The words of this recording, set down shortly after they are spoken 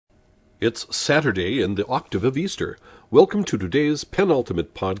It's Saturday in the octave of Easter. Welcome to today's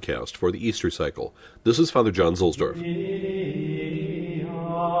penultimate podcast for the Easter cycle. This is Father John Zulsdorf. Today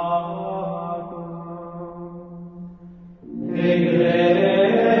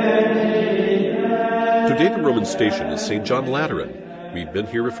the Roman station is St. John Lateran. We've been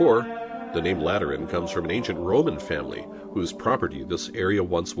here before. The name Lateran comes from an ancient Roman family whose property this area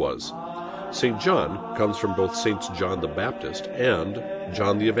once was. St. John comes from both Saints John the Baptist and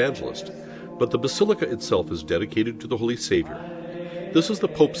John the Evangelist, but the basilica itself is dedicated to the Holy Savior. This is the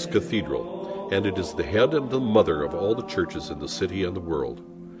Pope's cathedral, and it is the head and the mother of all the churches in the city and the world.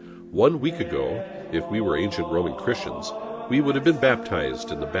 1 week ago, if we were ancient Roman Christians, we would have been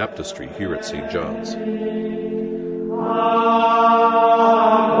baptized in the baptistry here at St. John's.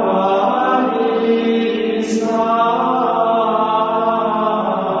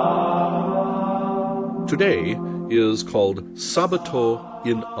 Today is called Sabato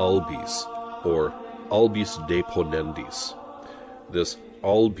in Albis, or Albis de Ponendis. This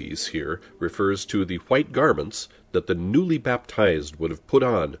albis here refers to the white garments that the newly baptized would have put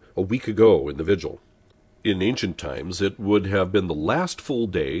on a week ago in the vigil. In ancient times, it would have been the last full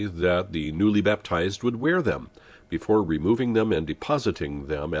day that the newly baptized would wear them, before removing them and depositing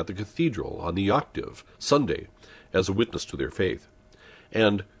them at the cathedral on the octave, Sunday, as a witness to their faith.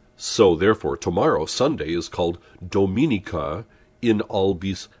 And so, therefore, tomorrow, Sunday, is called Dominica in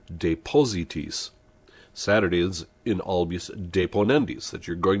albis depositis. Saturday is in albis deponendis, that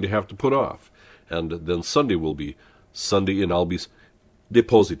you're going to have to put off. And then Sunday will be Sunday in albis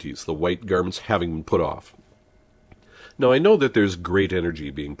depositis, the white garments having been put off. Now, I know that there's great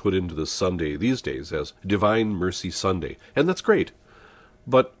energy being put into this Sunday these days as Divine Mercy Sunday, and that's great.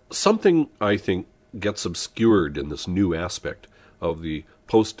 But something, I think, gets obscured in this new aspect of the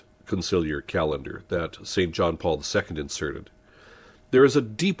post-conciliar calendar that St. John Paul II inserted. There is a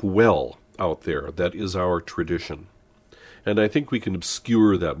deep well out there that is our tradition, and I think we can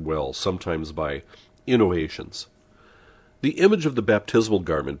obscure that well sometimes by innovations. The image of the baptismal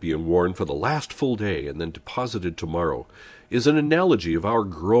garment being worn for the last full day and then deposited tomorrow is an analogy of our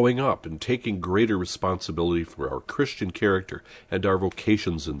growing up and taking greater responsibility for our Christian character and our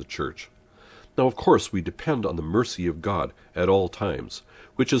vocations in the Church. Now, of course, we depend on the mercy of God at all times,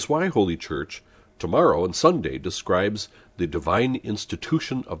 which is why Holy Church, tomorrow and Sunday, describes the divine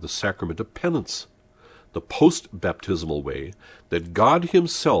institution of the sacrament of penance, the post-baptismal way that God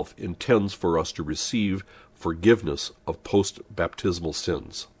Himself intends for us to receive forgiveness of post-baptismal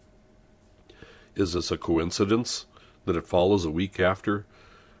sins. Is this a coincidence that it follows a week after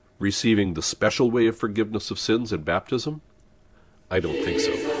receiving the special way of forgiveness of sins in baptism? I don't think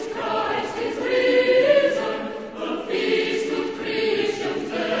so.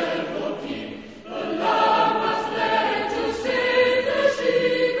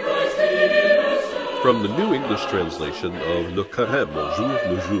 From the New English translation of Le Carême au jour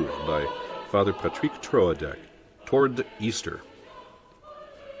le jour by Father Patrick Troadec, toward Easter.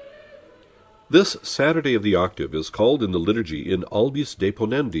 This Saturday of the octave is called in the liturgy in albis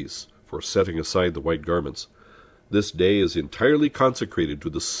deponendis, for setting aside the white garments. This day is entirely consecrated to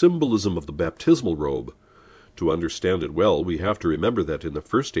the symbolism of the baptismal robe. To understand it well, we have to remember that in the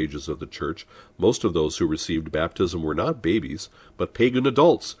first ages of the Church, most of those who received baptism were not babies, but pagan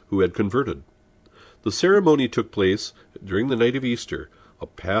adults who had converted. The ceremony took place during the night of Easter, a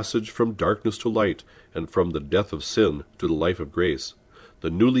passage from darkness to light, and from the death of sin to the life of grace. The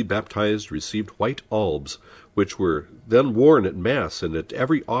newly baptized received white albs, which were then worn at Mass and at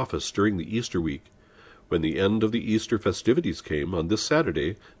every office during the Easter week. When the end of the Easter festivities came, on this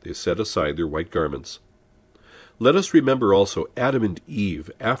Saturday, they set aside their white garments. Let us remember also Adam and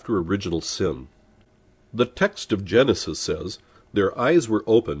Eve after original sin. The text of Genesis says, "Their eyes were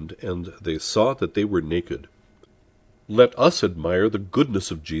opened, and they saw that they were naked." Let us admire the goodness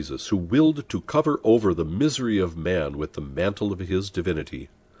of Jesus, who willed to cover over the misery of man with the mantle of His divinity.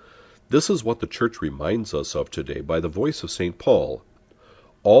 This is what the Church reminds us of today by the voice of St. Paul.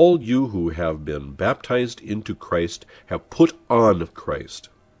 All you who have been baptized into Christ have put on Christ.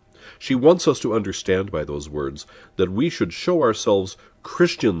 She wants us to understand by those words that we should show ourselves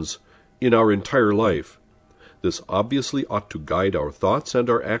Christians in our entire life. This obviously ought to guide our thoughts and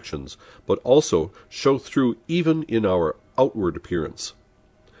our actions, but also show through even in our outward appearance.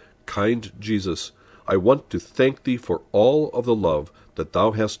 Kind Jesus, I want to thank Thee for all of the love that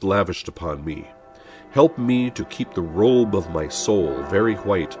Thou hast lavished upon me. Help me to keep the robe of my soul very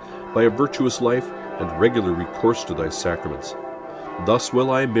white by a virtuous life and regular recourse to Thy sacraments. Thus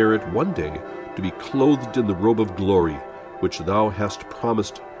will I merit one day to be clothed in the robe of glory, which Thou hast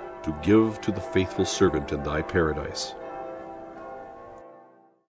promised to give to the faithful servant in Thy paradise.